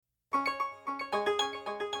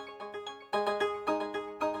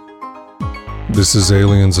This is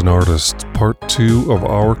Aliens and Artists, part 2 of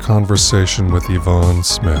our conversation with Yvonne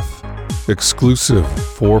Smith. Exclusive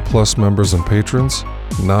 4+ members and patrons,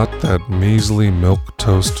 not that measly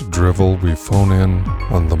milquetoast drivel we phone in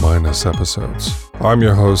on the Minus episodes. I'm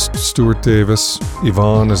your host, Stuart Davis.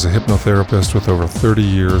 Yvonne is a hypnotherapist with over 30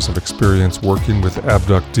 years of experience working with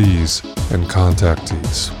abductees and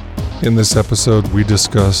contactees. In this episode, we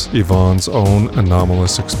discuss Yvonne's own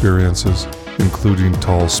anomalous experiences, including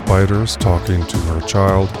tall spiders talking to her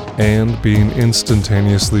child, and being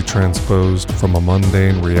instantaneously transposed from a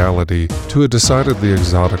mundane reality to a decidedly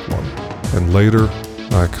exotic one. And later,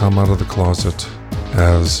 I come out of the closet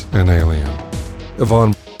as an alien.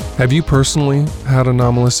 Yvonne, have you personally had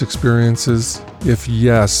anomalous experiences? If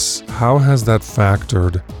yes, how has that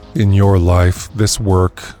factored in your life, this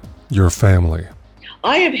work, your family?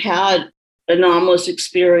 I have had anomalous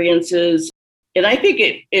experiences. And I think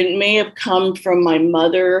it may have come from my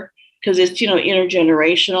mother because it's,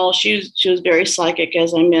 intergenerational. She was very psychic,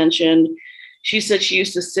 as I mentioned. She said she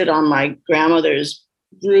used to sit on my grandmother's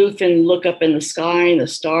roof and look up in the sky and the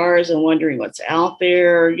stars and wondering what's out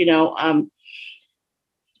there.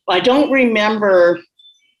 I don't remember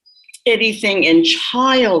anything in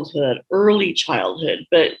childhood, early childhood,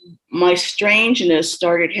 but my strangeness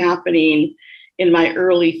started happening in my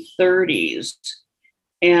early 30s.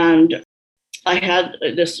 And I had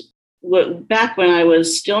this, back when I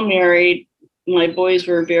was still married, my boys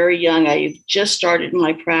were very young. I just started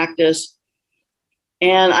my practice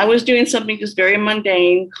and I was doing something just very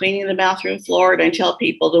mundane, cleaning the bathroom floor. And I tell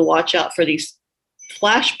people to watch out for these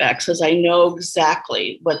flashbacks as I know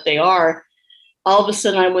exactly what they are. All of a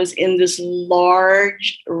sudden I was in this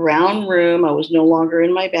large round room. I was no longer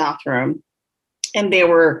in my bathroom. And there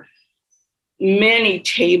were many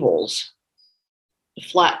tables,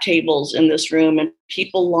 flat tables in this room and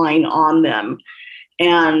people lying on them.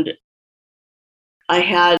 And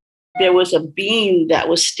there was a being that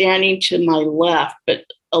was standing to my left, but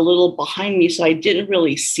a little behind me. So I didn't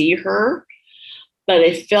really see her, but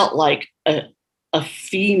it felt like a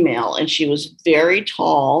female, and she was very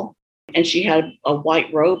tall and she had a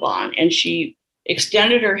white robe on, and she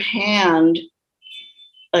extended her hand,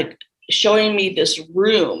 like showing me this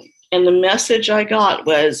room. And the message I got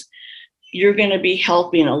was, you're going to be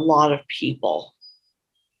helping a lot of people.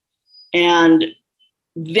 And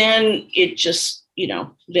then it just,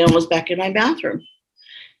 then I was back in my bathroom.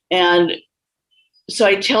 And so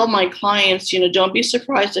I tell my clients, don't be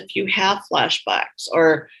surprised if you have flashbacks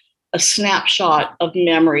or a snapshot of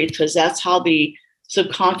memory, because that's how the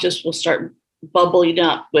subconscious will start bubbling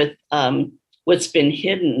up with what's been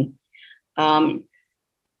hidden.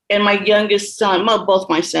 And my youngest son, well, both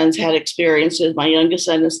my sons had experiences. My youngest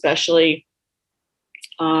son especially,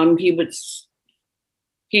 he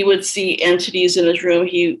would see entities in his room.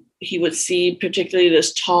 He would see particularly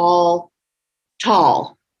this tall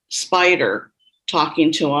spider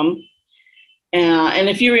talking to him. And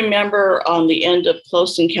if you remember on the end of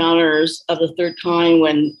Close Encounters of the Third Kind,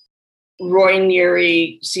 when Roy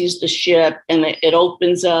Neary sees the ship and it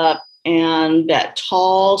opens up and that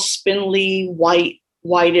tall, spindly,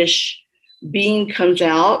 whitish being comes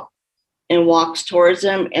out and walks towards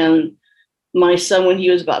him. And my son, when he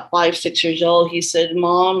was about 5-6 years old, he said,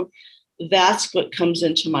 "Mom, that's what comes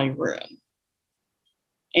into my room."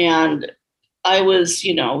 And I was,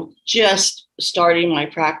 just starting my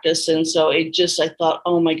practice. And so I thought,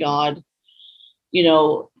 oh my God,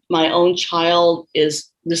 my own child this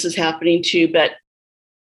is happening too. But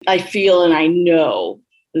I feel and I know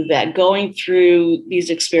that going through these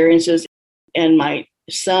experiences and my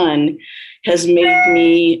son has made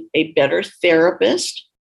me a better therapist.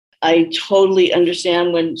 I totally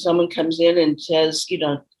understand when someone comes in and says,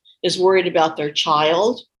 is worried about their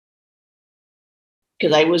child,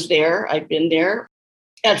 because I was there, I've been there.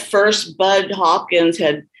 At first, Bud Hopkins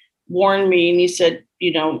had warned me, and he said,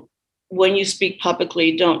 when you speak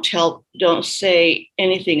publicly, don't say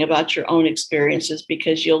anything about your own experiences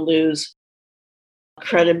because you'll lose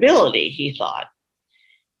credibility, he thought,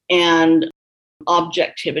 and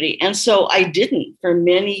objectivity. And so I didn't for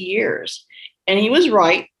many years. And he was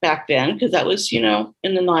right back then, because that was, in the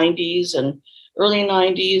 90s and early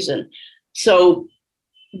 90s. And so,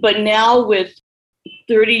 but now with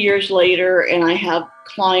 30 years later, and I have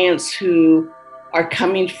clients who are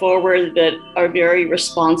coming forward that are very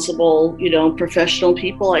responsible, professional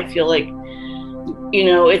people, I feel like,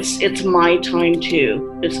 it's my time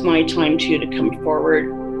too. It's my time too to come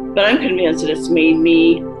forward. But I'm convinced that it's made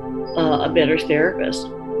me a better therapist.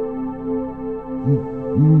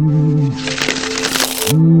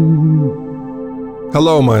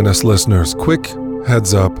 Hello, Minus listeners. Quick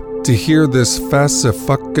heads up. To hear this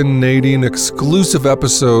fascinating exclusive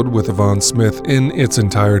episode with Yvonne Smith in its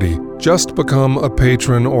entirety, just become a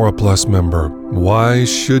patron or a Plus member. Why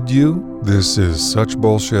should you? This is such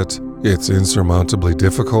bullshit. It's insurmountably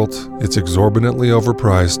difficult. It's exorbitantly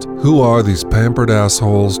overpriced. Who are these pampered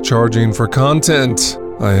assholes charging for content?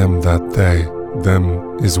 I am that they.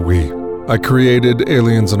 Them is we. I created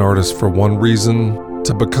Aliens and Artists for one reason: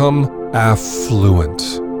 to become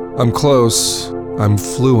affluent. I'm close. I'm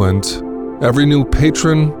fluent. Every new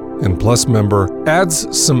patron and Plus member adds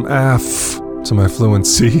some aff to my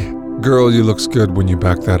fluency. Girl, you looks good when you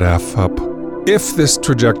back that aff up. If this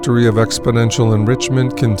trajectory of exponential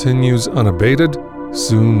enrichment continues unabated,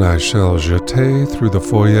 soon I shall jeter through the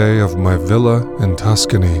foyer of my villa in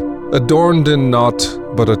Tuscany, adorned in naught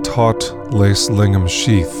but a taut lace lingham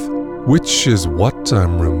sheath, which is what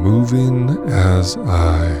I'm removing as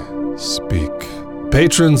I speak.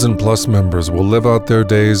 Patrons and Plus members will live out their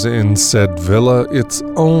days in said villa. It's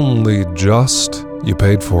only just. You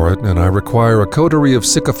paid for it, and I require a coterie of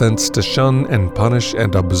sycophants to shun and punish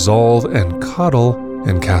and absolve and cuddle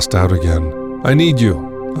and cast out again. I need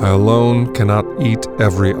you. I alone cannot eat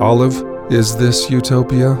every olive. Is this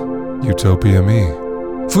utopia? Utopia me.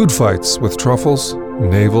 Food fights with truffles,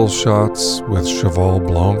 navel shots with cheval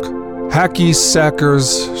blanc, hacky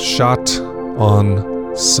sackers shot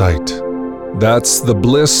on sight. That's the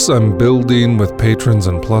bliss I'm building with patrons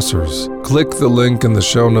and Plussers. Click the link in the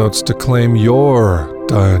show notes to claim your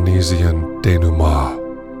Dionysian denouement.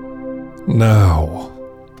 Now,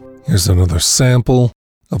 here's another sample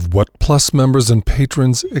of what Plus members and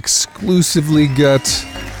patrons exclusively get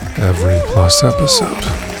every Plus episode.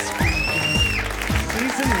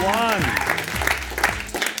 Season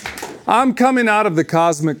 1. I'm coming out of the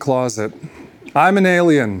cosmic closet. I'm an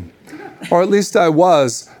alien. Or at least I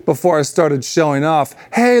was before I started showing off.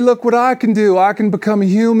 Hey, look what I can do. I can become a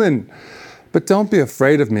human. But don't be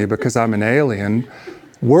afraid of me because I'm an alien.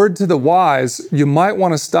 Word to the wise, you might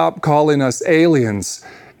want to stop calling us aliens.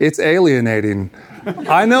 It's alienating.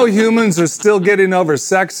 I know humans are still getting over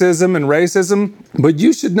sexism and racism, but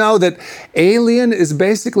you should know that alien is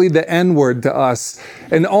basically the N-word to us,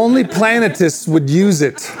 and only planetists would use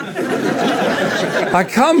it. I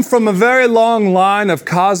come from a very long line of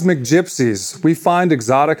cosmic gypsies. We find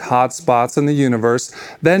exotic hotspots in the universe,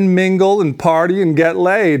 then mingle and party and get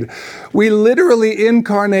laid. We literally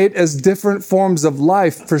incarnate as different forms of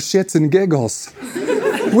life for shits and giggles.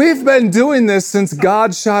 We've been doing this since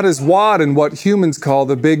God shot his wad in what humans call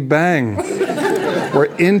the Big Bang.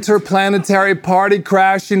 We're interplanetary party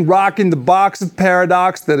crashing, rocking the box of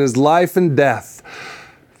paradox that is life and death.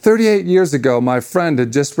 38 years ago, my friend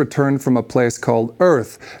had just returned from a place called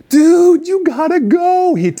Earth. Dude, you gotta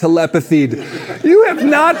go, he telepathied. You have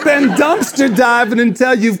not been dumpster diving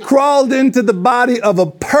until you've crawled into the body of a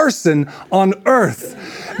person on Earth.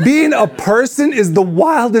 Being a person is the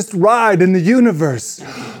wildest ride in the universe.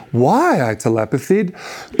 Why, I telepathied?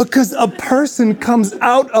 Because a person comes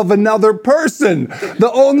out of another person.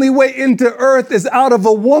 The only way into Earth is out of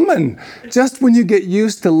a woman. Just when you get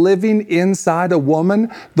used to living inside a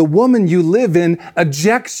woman, the woman you live in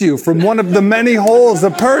ejects you from one of the many holes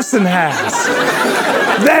a person has.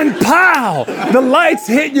 Then pow! The lights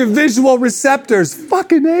hit your visual receptors.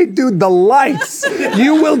 Fucking A, dude, the lights.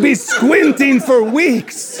 You will be squinting for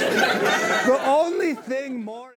weeks. The